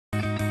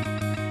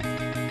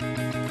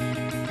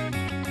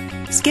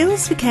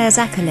Skills for Care's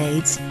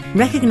Accolades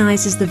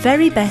recognises the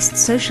very best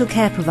social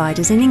care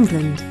providers in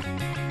England.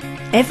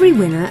 Every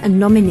winner and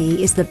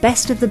nominee is the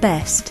best of the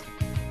best.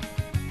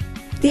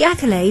 The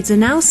accolades are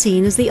now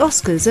seen as the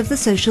Oscars of the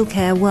social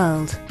care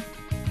world.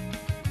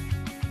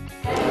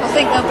 I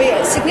think there'll be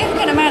a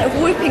significant amount of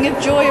whooping of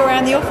joy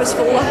around the office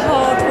for all the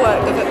hard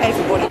work of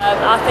everybody.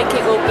 I think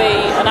it'll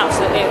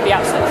be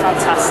absolutely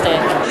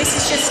fantastic. This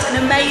is just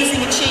an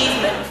amazing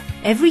achievement.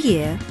 Every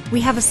year we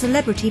have a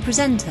celebrity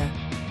presenter.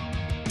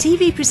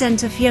 TV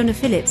presenter Fiona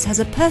Phillips has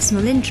a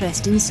personal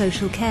interest in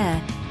social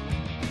care.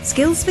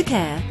 Skills for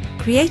Care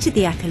created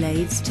the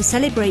accolades to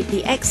celebrate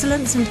the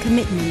excellence and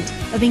commitment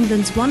of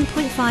England's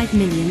 1.5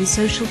 million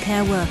social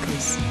care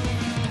workers.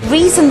 The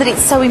reason that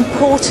it's so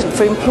important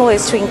for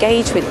employers to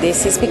engage with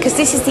this is because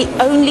this is the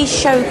only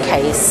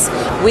showcase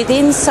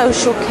within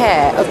social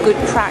care of good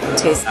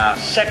practice. Our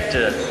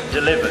sector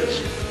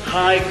delivers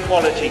high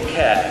quality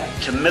care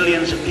to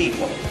millions of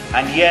people,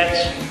 and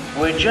yet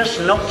we're just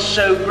not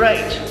so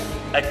great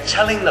at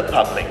telling the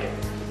public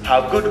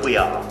how good we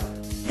are.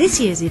 This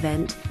year's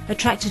event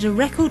attracted a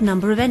record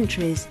number of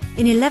entries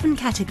in 11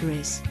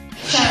 categories.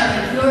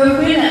 Sharon, you're a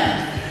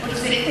winner. What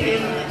does it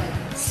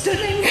feel?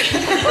 Stunning!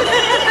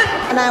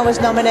 And I was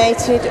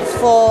nominated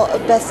for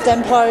Best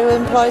Employer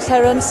who employs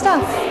her own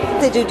staff.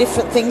 They do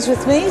different things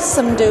with me.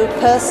 Some do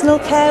personal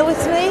care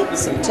with me,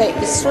 some take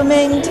me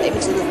swimming, take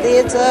me to the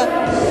theatre,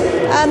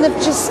 and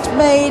they've just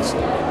made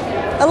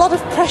a lot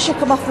of pressure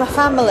come off my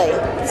family.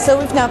 So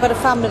we've now got a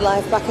family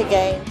life back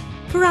again.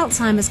 For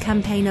Alzheimer's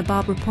campaigner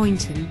Barbara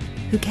Poynton,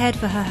 who cared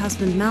for her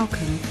husband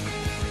Malcolm,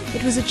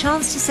 it was a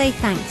chance to say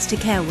thanks to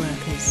care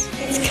workers.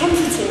 It's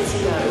comforting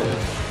to know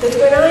that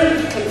when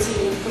I come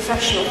to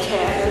professional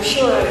care, and I'm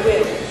sure I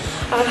will,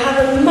 I'll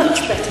have a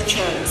much better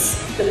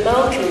chance than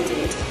Malcolm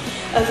did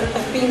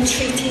of being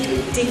treated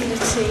with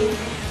dignity,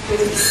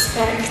 with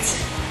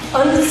respect,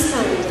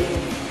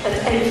 understanding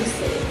and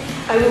empathy.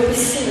 I will be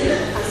seen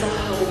as a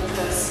whole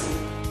person.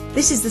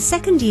 This is the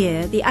second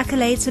year the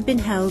accolades have been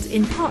held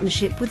in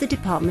partnership with the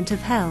Department of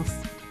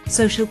Health.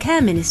 Social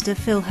Care Minister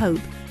Phil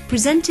Hope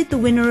presented the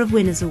Winner of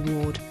Winners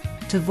Award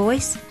to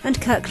Voice and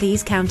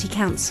Kirklees County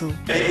Council.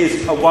 It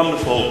is a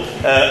wonderful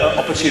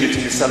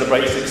opportunity to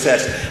celebrate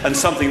success, and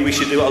something we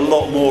should do a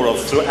lot more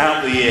of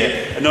throughout the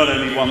year, and not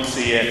only once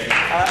a year.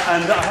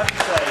 And I have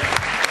to say,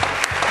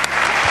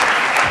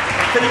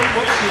 I think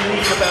what's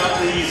unique about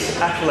these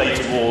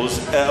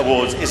Accolades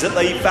awards is that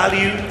they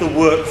value the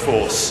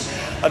workforce.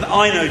 And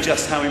I know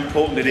just how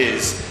important it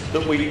is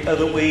that we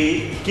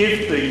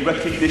give the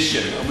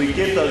recognition and we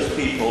give those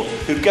people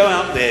who go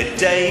out there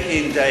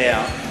day in, day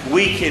out,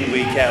 week in,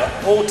 week out,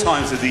 all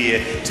times of the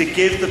year, to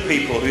give the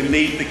people who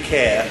need the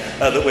care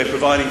that we're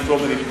providing for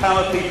them,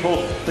 empower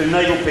people, to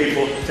enable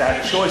people to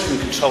have choice and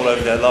control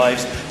over their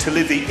lives, to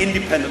live the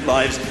independent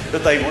lives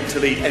that they want to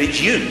lead. And it's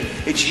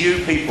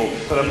you people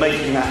that are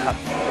making that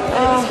happen.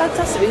 It's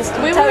fantastic. We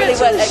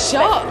were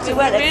shocked. We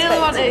really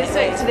weren't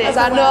expecting it. As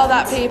I know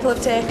that people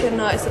have taken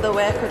notice of the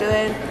work we're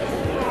doing,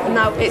 and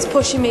now it's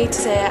pushing me to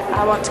say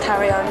I want to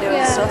carry on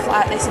doing stuff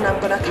like this, and I'm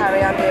going to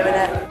carry on doing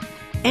it.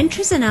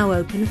 Entries are now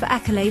open for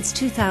Accolades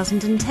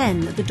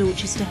 2010 at the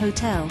Dorchester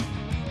Hotel.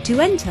 To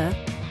enter,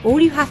 all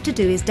you have to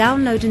do is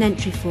download an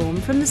entry form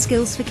from the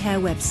Skills for Care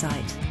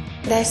website.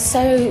 They're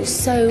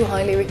so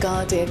highly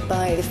regarded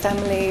by the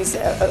families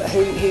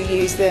who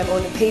use them, or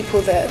the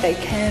people that they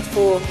care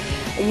for,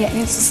 and yet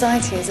in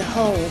society as a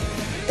whole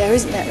there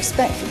isn't that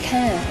respect for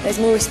care. There's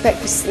more respect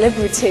for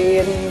celebrity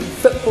and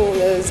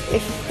footballers.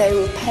 If they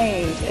were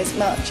paid as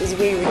much as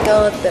we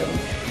regard them,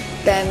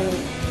 then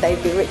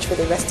they'd be rich for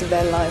the rest of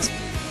their lives.